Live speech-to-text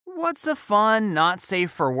What's a fun, not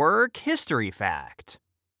safe for work history fact?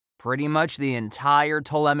 Pretty much the entire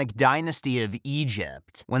Ptolemaic dynasty of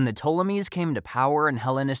Egypt. When the Ptolemies came to power in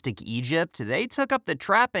Hellenistic Egypt, they took up the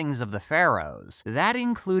trappings of the pharaohs. That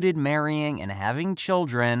included marrying and having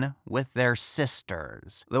children with their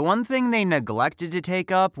sisters. The one thing they neglected to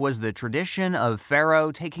take up was the tradition of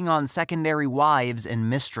pharaoh taking on secondary wives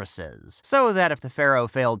and mistresses, so that if the pharaoh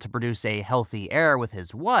failed to produce a healthy heir with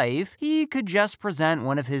his wife, he could just present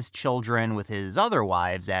one of his children with his other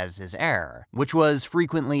wives as his heir, which was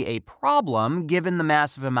frequently a problem given the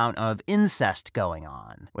massive amount of incest going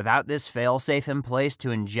on. Without this failsafe in place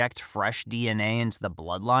to inject fresh DNA into the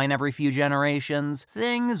bloodline every few generations,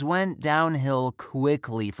 things went downhill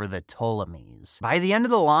quickly for the Ptolemies. By the end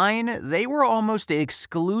of the line, they were almost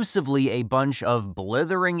exclusively a bunch of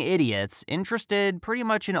blithering idiots interested pretty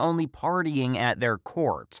much in only partying at their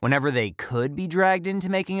court. Whenever they could be dragged into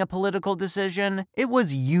making a political decision, it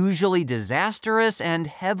was usually disastrous and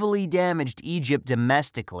heavily damaged Egypt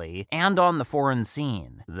domestically and on the foreign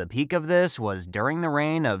scene. The peak of this was during the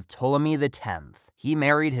reign of Ptolemy X. He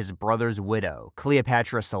married his brother's widow,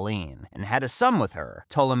 Cleopatra Selene, and had a son with her,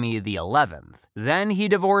 Ptolemy XI. Then he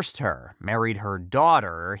divorced her, married her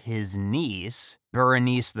daughter, his niece,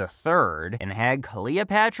 Berenice III, and had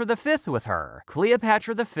Cleopatra V with her.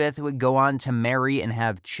 Cleopatra V would go on to marry and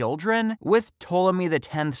have children with Ptolemy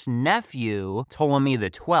X's nephew, Ptolemy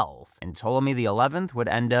XII, and Ptolemy XI would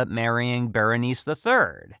end up marrying Berenice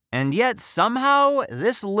III. And yet, somehow,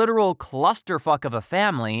 this literal clusterfuck of a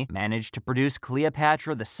family managed to produce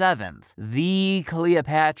Cleopatra VII, the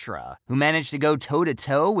Cleopatra, who managed to go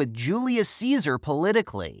toe-to-toe with Julius Caesar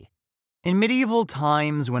politically. In medieval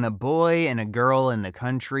times, when a boy and a girl in the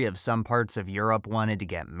country of some parts of Europe wanted to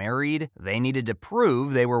get married, they needed to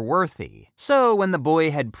prove they were worthy. So when the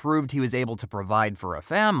boy had proved he was able to provide for a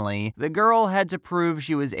family, the girl had to prove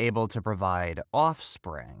she was able to provide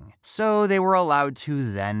offspring. So they were allowed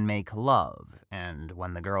to then make love. And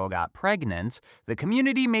when the girl got pregnant, the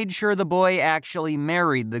community made sure the boy actually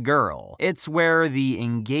married the girl. It's where the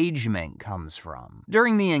engagement comes from.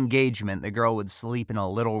 During the engagement, the girl would sleep in a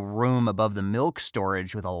little room above the milk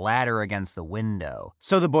storage with a ladder against the window.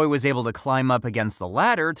 So the boy was able to climb up against the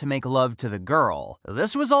ladder to make love to the girl.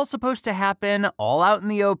 This was all supposed to happen all out in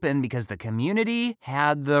the open because the community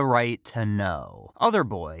had the right to know. Other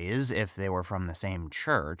boys, if they were from the same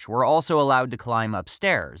church, were also allowed to climb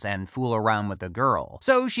upstairs and fool around with the girl,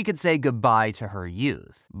 so she could say goodbye to her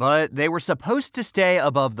youth. But they were supposed to stay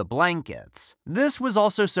above the blankets. This was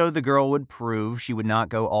also so the girl would prove she would not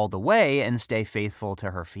go all the way and stay faithful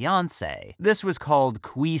to her fiancé. This was called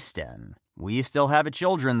Queeston. We still have a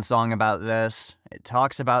children's song about this. It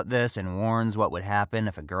talks about this and warns what would happen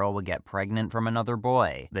if a girl would get pregnant from another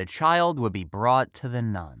boy. The child would be brought to the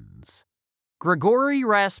nuns. Grigory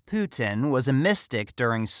Rasputin was a mystic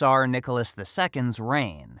during Tsar Nicholas II's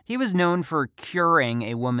reign. He was known for curing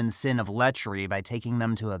a woman's sin of lechery by taking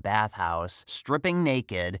them to a bathhouse, stripping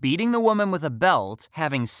naked, beating the woman with a belt,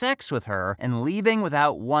 having sex with her, and leaving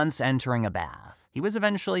without once entering a bath. He was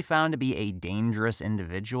eventually found to be a dangerous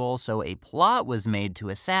individual, so a plot was made to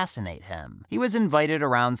assassinate him. He was invited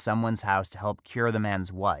around someone's house to help cure the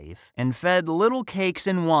man's wife, and fed little cakes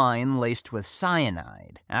and wine laced with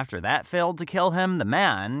cyanide. After that failed to kill him, the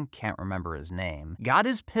man, can't remember his name, got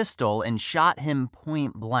his pistol and shot him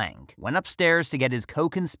point blank, went upstairs to get his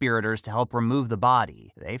co-conspirators to help remove the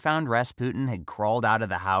body. They found Rasputin had crawled out of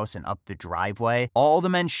the house and up the driveway. All the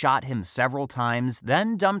men shot him several times,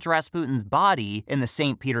 then dumped Rasputin's body in the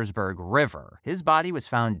St. Petersburg River. His body was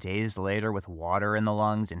found days later with water in the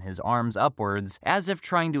lungs and his arms upwards, as if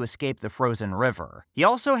trying to escape the frozen river. He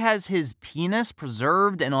also has his penis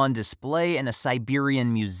preserved and on display in a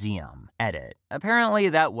Siberian museum. Edit. Apparently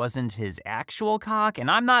that wasn't his actual cock, and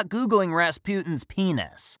I'm not Googling Rasputin's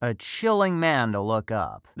penis. A chilling man to look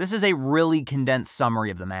up. This is a really condensed summary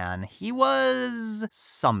of the man. He was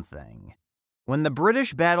something. When the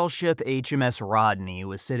British battleship HMS Rodney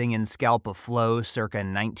was sitting in Scalpa Flow circa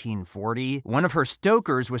 1940, one of her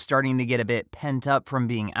stokers was starting to get a bit pent up from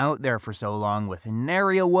being out there for so long with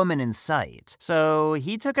nary a woman in sight. So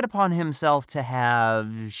he took it upon himself to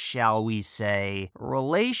have, shall we say,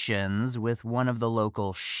 relations with one of the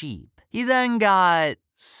local sheep. He then got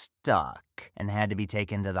stuck. neck and had to be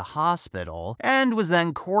taken to the hospital, and was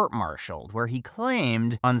then court-martialed, where he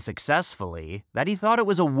claimed, unsuccessfully, that he thought it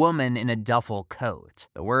was a woman in a duffel coat.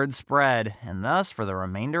 The word spread, and thus, for the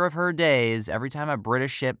remainder of her days, every time a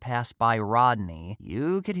British ship passed by Rodney,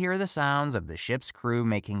 you could hear the sounds of the ship's crew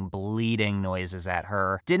making bleeding noises at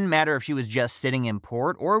her. Didn't matter if she was just sitting in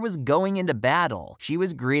port or was going into battle, she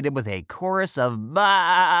was greeted with a chorus of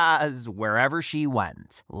bahs wherever she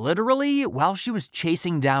went. Literally, while she was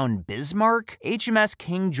chasing down Bismarck, HMS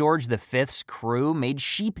King George V's crew made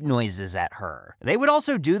sheep noises at her. They would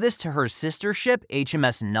also do this to her sister ship,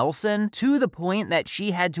 HMS Nelson, to the point that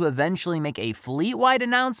she had to eventually make a fleet-wide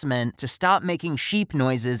announcement to stop making sheep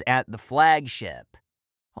noises at the flagship.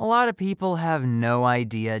 A lot of people have no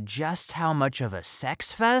idea just how much of a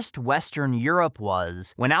sex fest Western Europe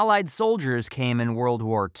was when Allied soldiers came in World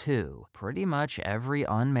War II. Pretty much every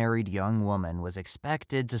unmarried young woman was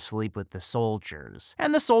expected to sleep with the soldiers,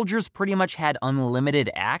 and the soldiers pretty much had unlimited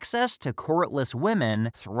access to courtless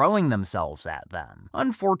women throwing themselves at them.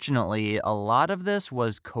 Unfortunately, a lot of this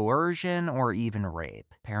was coercion or even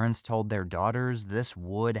rape. Parents told their daughters this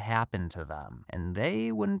would happen to them, and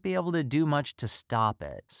they wouldn't be able to do much to stop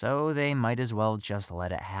it. So they might as well just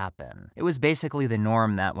let it happen. It was basically the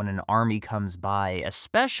norm that when an army comes by,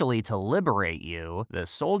 especially to liberate you, the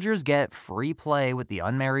soldiers get free play with the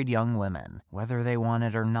unmarried young women, whether they want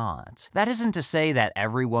it or not. That isn't to say that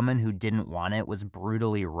every woman who didn't want it was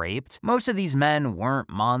brutally raped. Most of these men weren't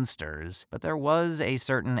monsters, but there was a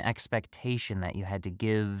certain expectation that you had to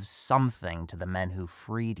give something to the men who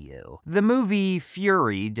freed you. The movie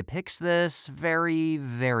Fury depicts this very,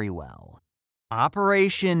 very well.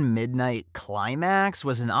 Operation Midnight Climax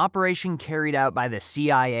was an operation carried out by the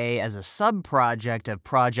CIA as a sub-project of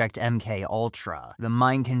Project MK Ultra, the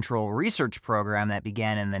mind control research program that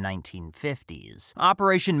began in the 1950s.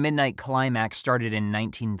 Operation Midnight Climax started in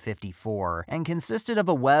 1954 and consisted of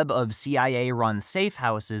a web of CIA-run safe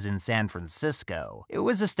houses in San Francisco. It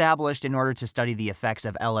was established in order to study the effects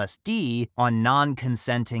of LSD on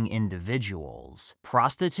non-consenting individuals.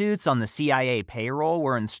 Prostitutes on the CIA payroll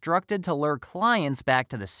were instructed to lure clients back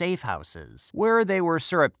to the safe houses, where they were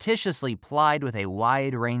surreptitiously plied with a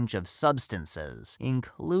wide range of substances,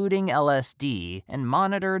 including LSD, and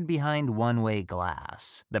monitored behind one-way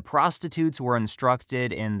glass. The prostitutes were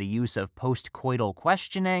instructed in the use of post-coital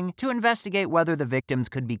questioning to investigate whether the victims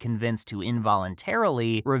could be convinced to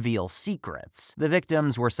involuntarily reveal secrets. The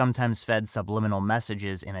victims were sometimes fed subliminal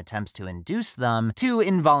messages in attempts to induce them to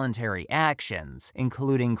involuntary actions,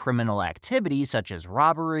 including criminal activity such as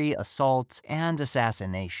robbery, assault, and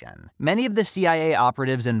assassination. Many of the CIA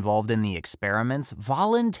operatives involved in the experiments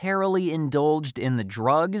voluntarily indulged in the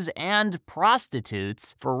drugs and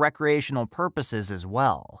prostitutes for recreational purposes as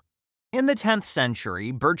well. In the 10th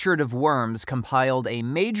century, Burchard of Worms compiled a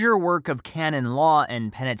major work of canon law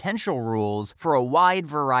and penitential rules for a wide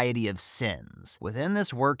variety of sins. Within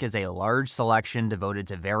this work is a large selection devoted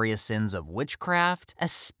to various sins of witchcraft,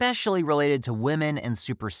 especially related to women and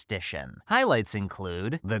superstition. Highlights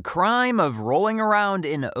include the crime of rolling around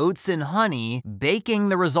in oats and honey, baking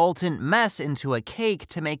the resultant mess into a cake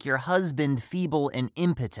to make your husband feeble and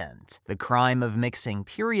impotent, the crime of mixing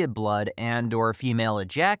period blood and/or female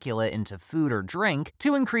ejaculate into food or drink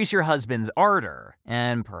to increase your husband's ardor,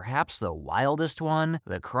 and perhaps the wildest one,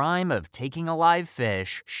 the crime of taking a live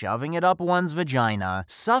fish, shoving it up one's vagina,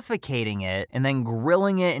 suffocating it, and then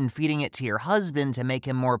grilling it and feeding it to your husband to make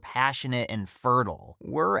him more passionate and fertile.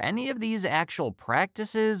 Were any of these actual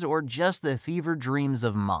practices or just the fever dreams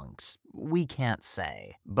of monks? We can't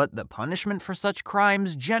say. But the punishment for such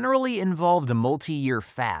crimes generally involved multi-year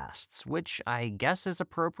fasts, which I guess is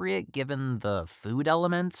appropriate given the food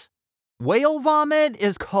element. Whale vomit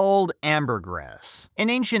is called ambergris.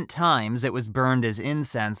 In ancient times, it was burned as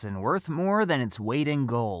incense and worth more than its weight in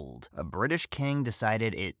gold. A British king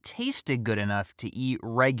decided it tasted good enough to eat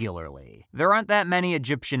regularly. There aren't that many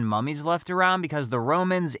Egyptian mummies left around because the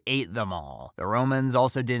Romans ate them all. The Romans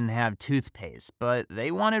also didn't have toothpaste, but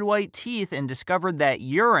they wanted white teeth and discovered that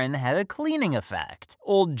urine had a cleaning effect.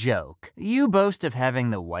 Old joke. You boast of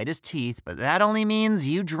having the whitest teeth, but that only means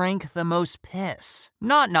you drank the most piss.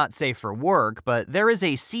 Not safe for work, but there is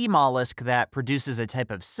a sea mollusk that produces a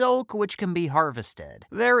type of silk which can be harvested.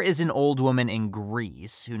 There is an old woman in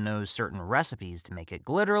Greece who knows certain recipes to make it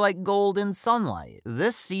glitter like gold in sunlight.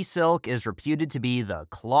 This sea silk is reputed to be the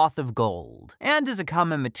cloth of gold, and is a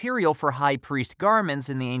common material for high priest garments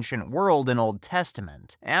in the ancient world and Old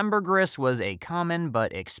Testament. Ambergris was a common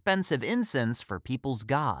but expensive incense for people's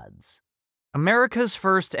gods. America's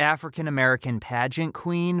first African-American pageant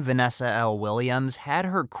queen, Vanessa L. Williams, had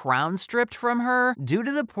her crown stripped from her due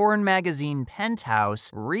to the porn magazine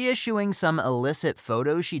Penthouse reissuing some illicit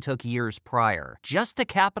photos she took years prior, just to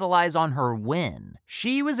capitalize on her win.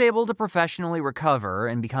 She was able to professionally recover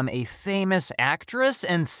and become a famous actress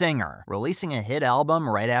and singer, releasing a hit album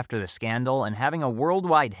right after the scandal and having a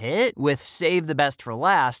worldwide hit with Save the Best for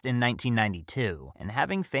Last in 1992, and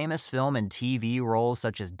having famous film and TV roles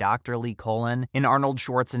such as Dr. Lee Cole in Arnold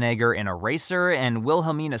Schwarzenegger in Eraser and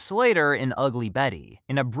Wilhelmina Slater in Ugly Betty.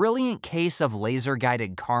 In a brilliant case of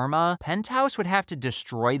laser-guided karma, Penthouse would have to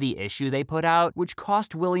destroy the issue they put out, which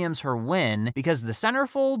cost Williams her win because the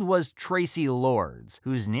centerfold was Tracy Lords,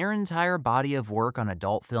 whose near entire body of work on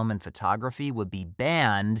adult film and photography would be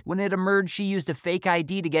banned when it emerged she used a fake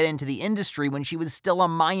ID to get into the industry when she was still a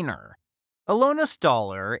minor. Ilona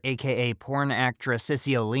Staller, aka porn actress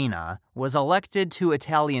Cicciolina, was elected to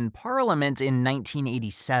Italian parliament in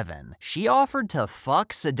 1987. She offered to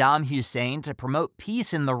fuck Saddam Hussein to promote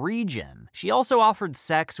peace in the region. She also offered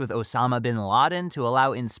sex with Osama bin Laden to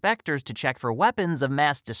allow inspectors to check for weapons of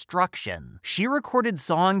mass destruction. She recorded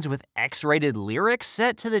songs with X-rated lyrics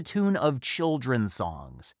set to the tune of children's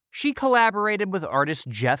songs. She collaborated with artist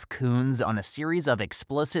Jeff Koons on a series of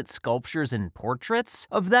explicit sculptures and portraits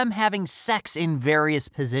of them having sex in various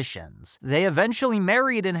positions. They eventually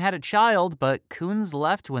married and had a child, but Koons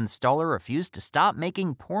left when Staller refused to stop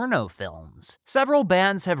making porno films. Several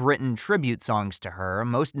bands have written tribute songs to her,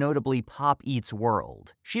 most notably Pop Eats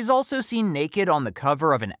World. She's also seen naked on the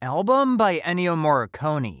cover of an album by Ennio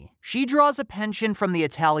Morricone. She draws a pension from the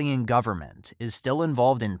Italian government, is still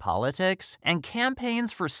involved in politics, and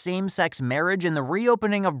campaigns for same-sex marriage and the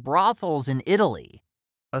reopening of brothels in Italy.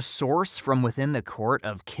 A source from within the court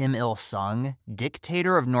of Kim Il-sung,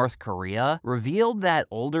 dictator of North Korea, revealed that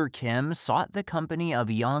older Kim sought the company of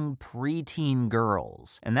young preteen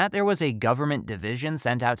girls, and that there was a government division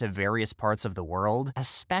sent out to various parts of the world,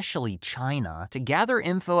 especially China, to gather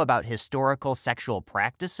info about historical sexual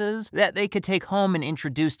practices that they could take home and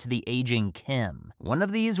introduce to the aging Kim. One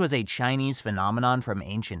of these was a Chinese phenomenon from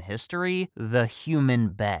ancient history, the human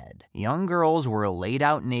bed. Young girls were laid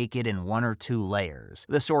out naked in 1 or 2 layers.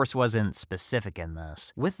 The source wasn't specific in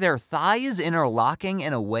this, with their thighs interlocking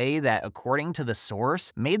in a way that, according to the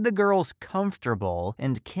source, made the girls comfortable,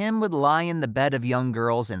 and Kim would lie in the bed of young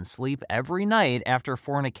girls and sleep every night after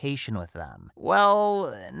fornication with them.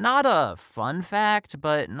 Well, not a fun fact,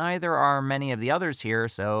 but neither are many of the others here,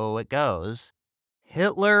 so it goes.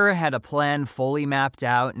 Hitler had a plan fully mapped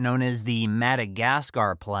out known as the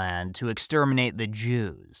Madagascar Plan to exterminate the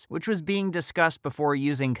Jews, which was being discussed before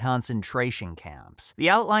using concentration camps. The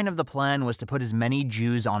outline of the plan was to put as many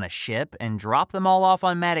Jews on a ship and drop them all off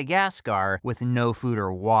on Madagascar with no food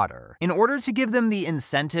or water. In order to give them the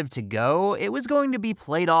incentive to go, it was going to be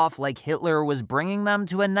played off like Hitler was bringing them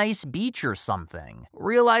to a nice beach or something.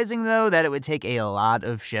 Realizing, though, that it would take a lot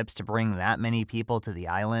of ships to bring that many people to the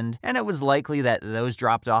island, and it was likely that those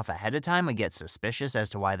dropped off ahead of time would get suspicious as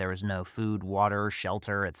to why there was no food, water,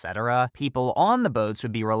 shelter, etc., people on the boats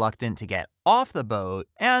would be reluctant to get off the boat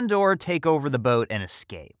and/or take over the boat and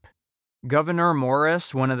escape. Gouverneur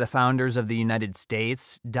Morris, one of the founders of the United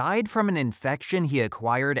States, died from an infection he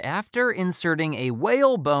acquired after inserting a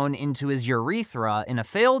whale bone into his urethra in a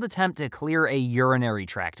failed attempt to clear a urinary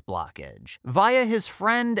tract blockage, via his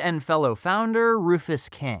friend and fellow founder, Rufus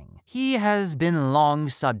King. He has been long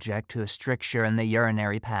subject to a stricture in the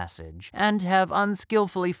urinary passage, and have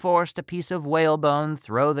unskillfully forced a piece of whalebone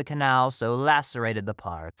through the canal so lacerated the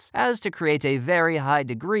parts as to create a very high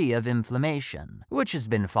degree of inflammation, which has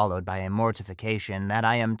been followed by a mortification that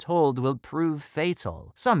I am told will prove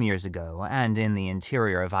fatal. Some years ago, and in the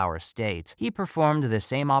interior of our state, he performed the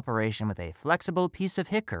same operation with a flexible piece of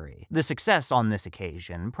hickory. The success on this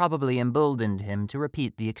occasion probably emboldened him to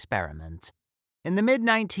repeat the experiment. In the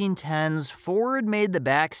mid-1910s, Ford made the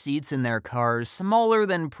back seats in their cars smaller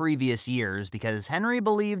than previous years because Henry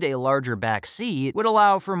believed a larger back seat would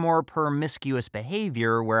allow for more promiscuous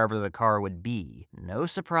behavior wherever the car would be. No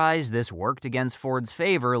surprise this worked against Ford's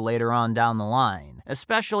favor later on down the line,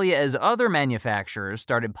 especially as other manufacturers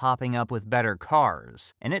started popping up with better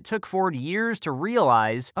cars. And it took Ford years to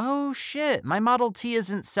realize, oh shit, my Model T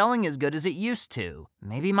isn't selling as good as it used to.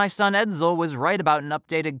 Maybe my son Edsel was right about an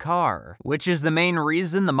updated car, which is the main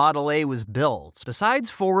reason the Model A was built, besides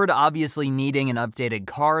Ford obviously needing an updated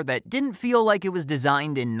car that didn't feel like it was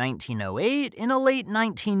designed in 1908 in a late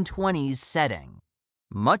 1920s setting.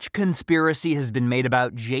 Much conspiracy has been made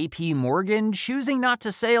about J.P. Morgan choosing not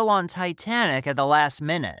to sail on Titanic at the last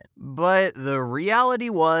minute. But the reality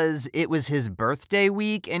was, it was his birthday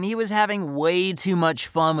week and he was having way too much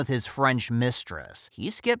fun with his French mistress. He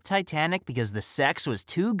skipped Titanic because the sex was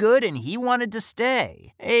too good and he wanted to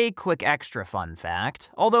stay. A quick extra fun fact,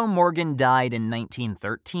 although Morgan died in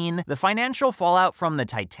 1913, the financial fallout from the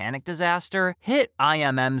Titanic disaster hit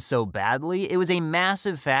IMM so badly it was a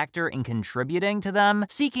massive factor in contributing to them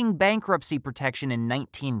seeking bankruptcy protection in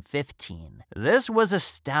 1915. This was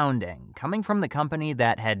astounding, coming from the company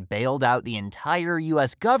that had bailed out the entire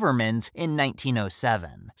US government in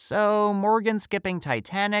 1907. So Morgan skipping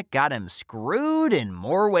Titanic got him screwed in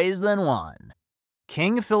more ways than one.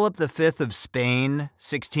 King Philip V of Spain,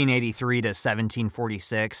 1683 to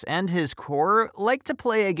 1746, and his court liked to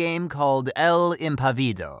play a game called El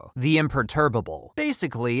Impavido, the Imperturbable.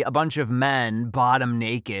 Basically, a bunch of men, bottom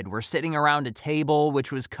naked, were sitting around a table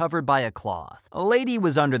which was covered by a cloth. A lady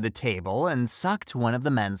was under the table and sucked one of the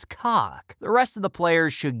men's cock. The rest of the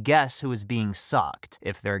players should guess who was being sucked.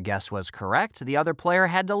 If their guess was correct, the other player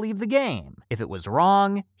had to leave the game. If it was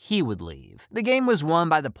wrong, he would leave. The game was won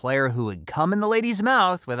by the player who would come in the lady's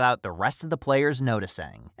mouth without the rest of the players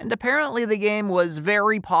noticing. And apparently the game was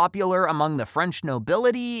very popular among the French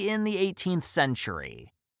nobility in the 18th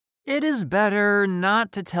century. It is better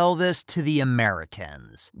not to tell this to the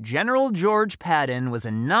Americans. General George Patton was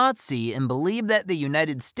a Nazi and believed that the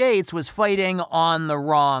United States was fighting on the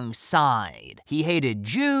wrong side. He hated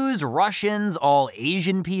Jews, Russians, all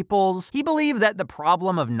Asian peoples. He believed that the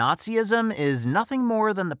problem of Nazism is nothing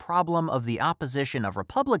more than the problem of the opposition of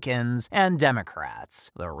Republicans and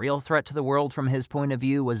Democrats. The real threat to the world from his point of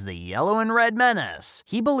view was the Yellow and Red Menace.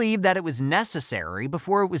 He believed that it was necessary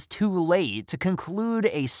before it was too late to conclude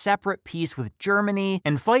a separate peace with Germany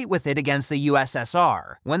and fight with it against the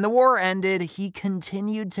USSR. When the war ended, he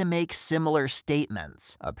continued to make similar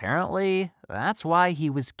statements. Apparently, that's why he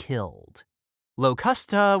was killed.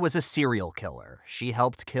 Locusta was a serial killer. She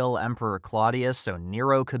helped kill Emperor Claudius so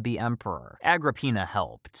Nero could be emperor. Agrippina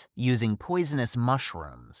helped, using poisonous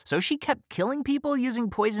mushrooms. So she kept killing people using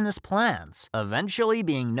poisonous plants, eventually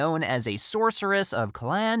being known as a sorceress of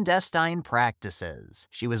clandestine practices.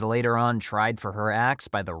 She was later on tried for her acts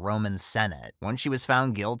by the Roman Senate. Once she was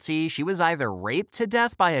found guilty, she was either raped to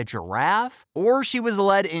death by a giraffe, or she was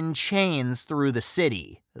led in chains through the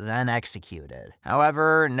city, then executed.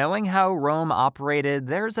 However, knowing how Rome operated,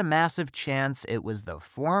 there's a massive chance it was the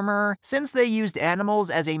former, since they used animals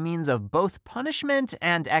as a means of both punishment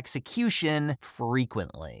and execution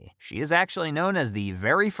frequently. She is actually known as the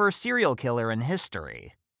very first serial killer in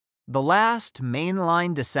history. The last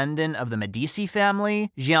mainline descendant of the Medici family,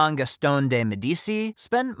 Gian Gaston de' Medici,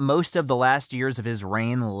 spent most of the last years of his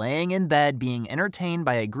reign laying in bed being entertained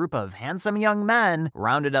by a group of handsome young men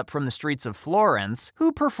rounded up from the streets of Florence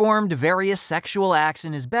who performed various sexual acts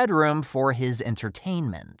in his bedroom for his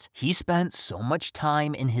entertainment. He spent so much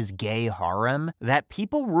time in his gay harem that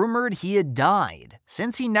people rumored he had died,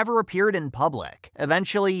 since he never appeared in public.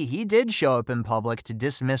 Eventually, he did show up in public to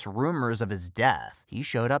dismiss rumors of his death. He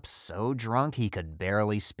showed up so drunk he could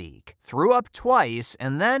barely speak, threw up twice,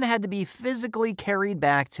 and then had to be physically carried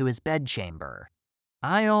back to his bedchamber.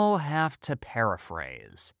 I'll have to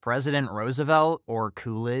paraphrase. President Roosevelt, or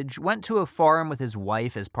Coolidge, went to a farm with his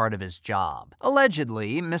wife as part of his job.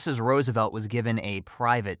 Allegedly, Mrs. Roosevelt was given a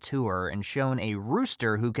private tour and shown a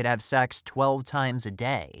rooster who could have sex 12 times a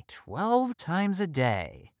day. 12 times a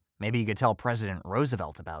day. Maybe you could tell President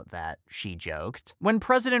Roosevelt about that, she joked. When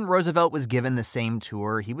President Roosevelt was given the same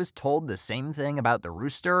tour, he was told the same thing about the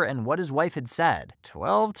rooster and what his wife had said.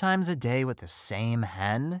 12 times a day with the same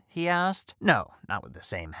hen, he asked. No, not with the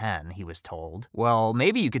same hen, he was told. Well,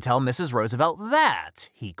 maybe you could tell Mrs. Roosevelt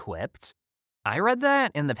that, he quipped. I read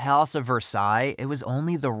that in the Palace of Versailles, it was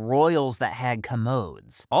only the royals that had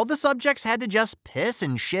commodes. All the subjects had to just piss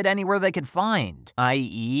and shit anywhere they could find,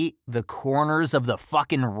 i.e., the corners of the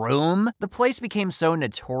fucking room. The place became so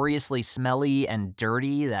notoriously smelly and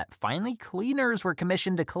dirty that finally cleaners were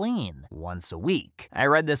commissioned to clean once a week. I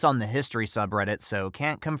read this on the history subreddit, so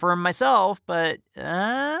can't confirm myself, but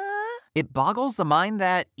it boggles the mind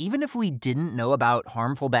that even if we didn't know about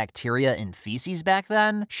harmful bacteria in feces back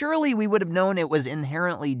then, surely we would have known it was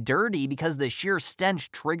inherently dirty because the sheer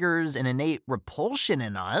stench triggers an innate repulsion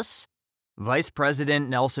in us. Vice President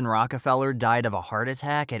Nelson Rockefeller died of a heart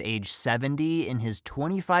attack at age 70 in his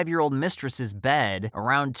 25-year-old mistress's bed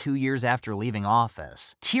around 2 years after leaving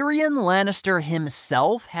office. Tyrion Lannister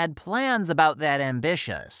himself had plans about that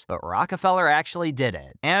ambitious, but Rockefeller actually did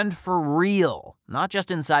it. And for real. not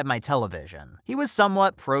just inside my television. He was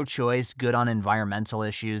somewhat pro-choice, good on environmental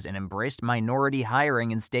issues, and embraced minority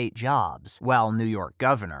hiring in state jobs, while New York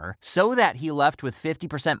governor, so that he left with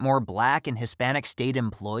 50% more black and Hispanic state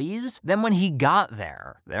employees than when he got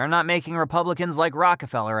there. They're not making Republicans like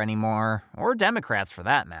Rockefeller anymore, or Democrats for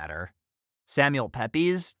that matter. Samuel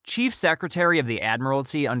Pepys, Chief Secretary of the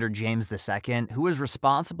Admiralty under James II, who was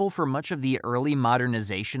responsible for much of the early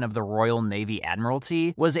modernization of the Royal Navy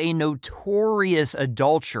Admiralty, was a notorious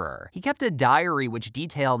adulterer. He kept a diary which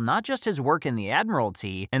detailed not just his work in the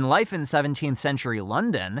Admiralty and life in 17th century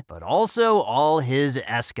London, but also all his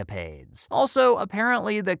escapades. Also,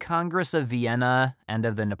 apparently the Congress of Vienna, end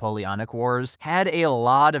of the Napoleonic Wars, had a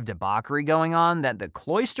lot of debauchery going on that the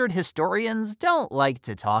cloistered historians don't like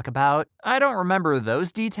to talk about. I don't remember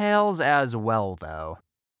those details as well, though.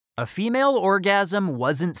 A female orgasm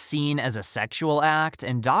wasn't seen as a sexual act,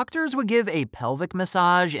 and doctors would give a pelvic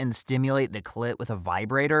massage and stimulate the clit with a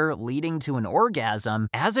vibrator, leading to an orgasm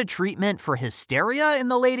as a treatment for hysteria in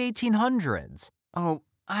the late 1800s. Oh,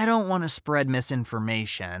 I don't want to spread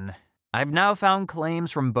misinformation. I've now found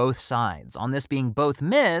claims from both sides on this being both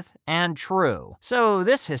myth and true. So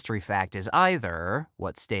this history fact is either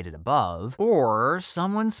what's stated above, or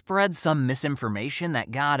someone spread some misinformation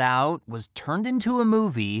that got out, was turned into a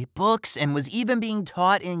movie, books, and was even being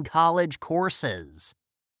taught in college courses.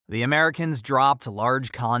 The Americans dropped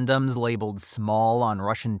large condoms labeled small on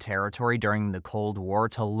Russian territory during the Cold War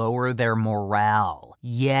to lower their morale.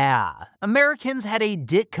 Yeah, Americans had a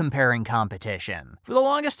dick comparing competition. For the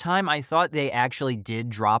longest time, I thought they actually did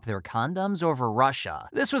drop their condoms over Russia.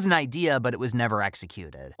 This was an idea, but it was never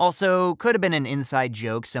executed. Also, could have been an inside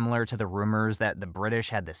joke similar to the rumors that the British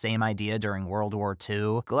had the same idea during World War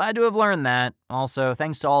II. Glad to have learned that. Also,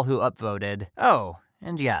 thanks to all who upvoted. Oh,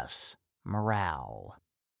 and yes, morale.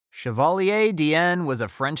 Chevalier d'En was a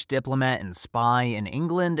French diplomat and spy in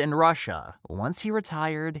England and Russia. Once he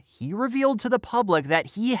retired, he revealed to the public that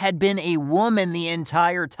he had been a woman the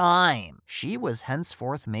entire time. She was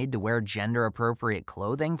henceforth made to wear gender-appropriate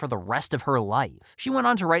clothing for the rest of her life. She went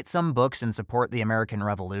on to write some books and support the American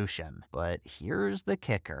Revolution. But here's the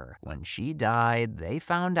kicker. When she died, they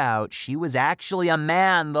found out she was actually a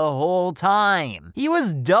man the whole time. He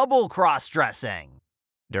was double cross-dressing.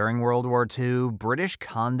 During World War II, British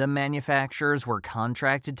condom manufacturers were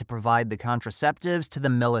contracted to provide the contraceptives to the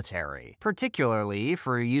military, particularly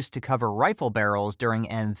for use to cover rifle barrels during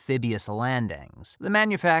amphibious landings. The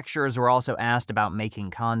manufacturers were also asked about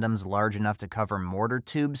making condoms large enough to cover mortar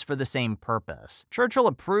tubes for the same purpose. Churchill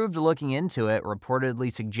approved looking into it,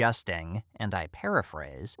 reportedly suggesting, and I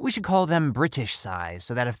paraphrase, "We should call them British size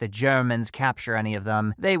so that if the Germans capture any of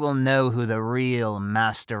them, they will know who the real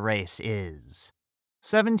master race is."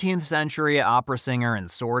 17th century opera singer and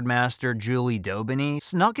swordmaster Julie Daubeny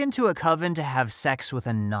snuck into a coven to have sex with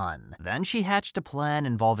a nun. Then she hatched a plan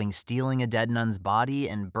involving stealing a dead nun's body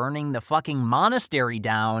and burning the fucking monastery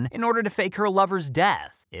down in order to fake her lover's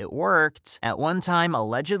death. It worked. At one time,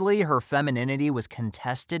 allegedly, her femininity was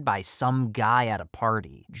contested by some guy at a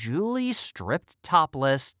party. Julie stripped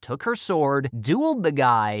topless, took her sword, dueled the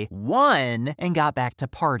guy, won, and got back to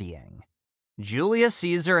partying. Julius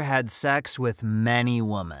Caesar had sex with many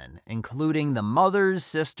women, including the mothers,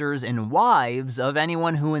 sisters, and wives of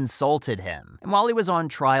anyone who insulted him. And while he was on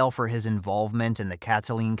trial for his involvement in the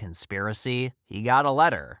Catiline conspiracy, he got a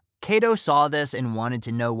letter. Cato saw this and wanted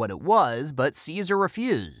to know what it was, but Caesar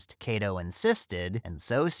refused. Cato insisted, and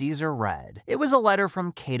so Caesar read. It was a letter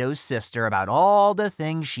from Cato's sister about all the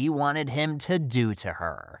things she wanted him to do to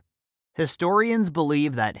her. Historians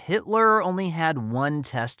believe that Hitler only had one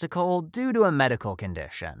testicle due to a medical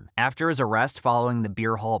condition. After his arrest following the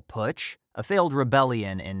Beer Hall Putsch, a failed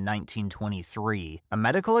rebellion in 1923, a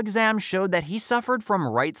medical exam showed that he suffered from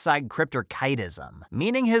right-side cryptorchidism,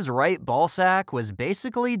 meaning his right ballsack was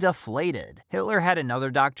basically deflated. Hitler had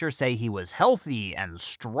another doctor say he was healthy and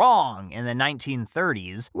strong in the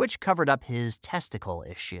 1930s, which covered up his testicle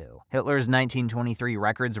issue. Hitler's 1923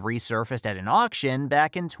 records resurfaced at an auction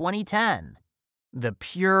back in 2010. The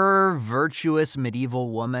pure, virtuous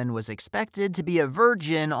medieval woman was expected to be a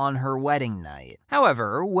virgin on her wedding night.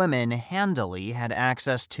 However, women handily had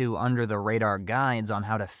access to under-the-radar guides on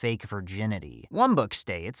how to fake virginity. One book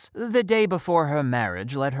states, "The day before her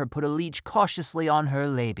marriage, let her put a leech cautiously on her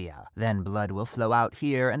labia. Then blood will flow out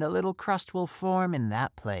here and a little crust will form in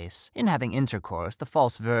that place. In having intercourse, the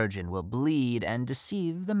false virgin will bleed and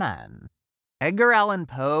deceive the man." Edgar Allan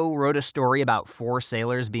Poe wrote a story about 4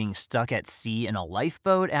 sailors being stuck at sea in a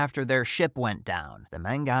lifeboat after their ship went down. The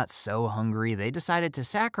men got so hungry they decided to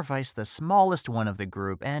sacrifice the smallest one of the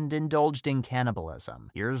group and indulged in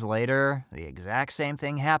cannibalism. Years later, the exact same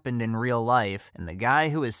thing happened in real life, and the guy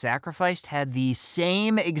who was sacrificed had the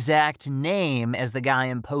same exact name as the guy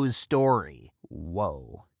in Poe's story.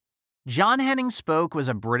 Whoa. John Henning Spoke was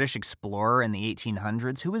a British explorer in the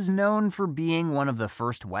 1800s who was known for being one of the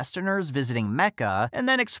first Westerners visiting Mecca and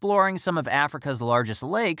then exploring some of Africa's largest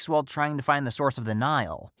lakes while trying to find the source of the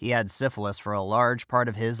Nile. He had syphilis for a large part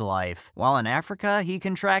of his life. While in Africa, he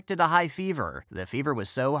contracted a high fever. The fever was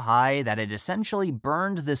so high that it essentially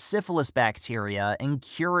burned the syphilis bacteria and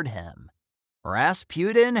cured him.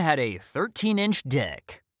 Rasputin had a 13-inch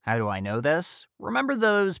dick. How do I know this? Remember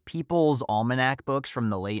those People's Almanac books from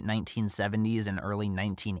the late 1970s and early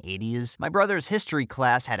 1980s? My brother's history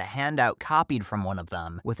class had a handout copied from one of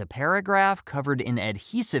them, with a paragraph covered in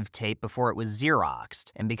adhesive tape before it was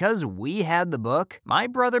Xeroxed. And because we had the book, my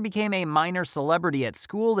brother became a minor celebrity at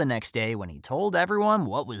school the next day when he told everyone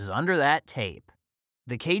what was under that tape.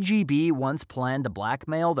 The KGB once planned to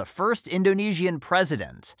blackmail the first Indonesian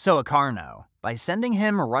president, Sukarno, by sending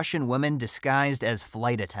him Russian women disguised as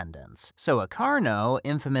flight attendants. Sukarno,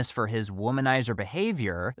 infamous for his womanizer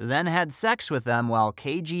behavior, then had sex with them while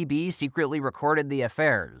KGB secretly recorded the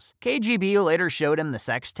affairs. KGB later showed him the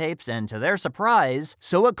sex tapes, and to their surprise,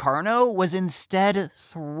 Sukarno was instead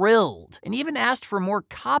thrilled, and even asked for more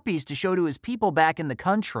copies to show to his people back in the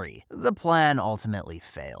country. The plan ultimately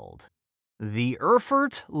failed. The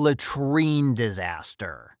Erfurt latrine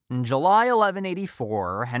disaster. In July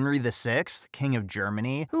 1184, Henry VI, King of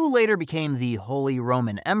Germany, who later became the Holy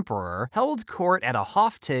Roman Emperor, held court at a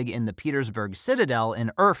Hoftig in the Petersburg Citadel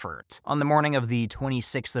in Erfurt. On the morning of the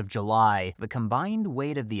 26th of July, the combined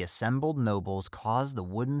weight of the assembled nobles caused the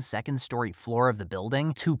wooden second-story floor of the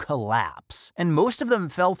building to collapse, and most of them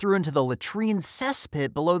fell through into the latrine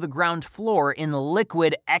cesspit below the ground floor in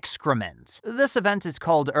liquid excrement. This event is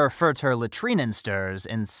called Erfurter Latrinensturz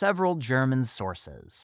in several German sources.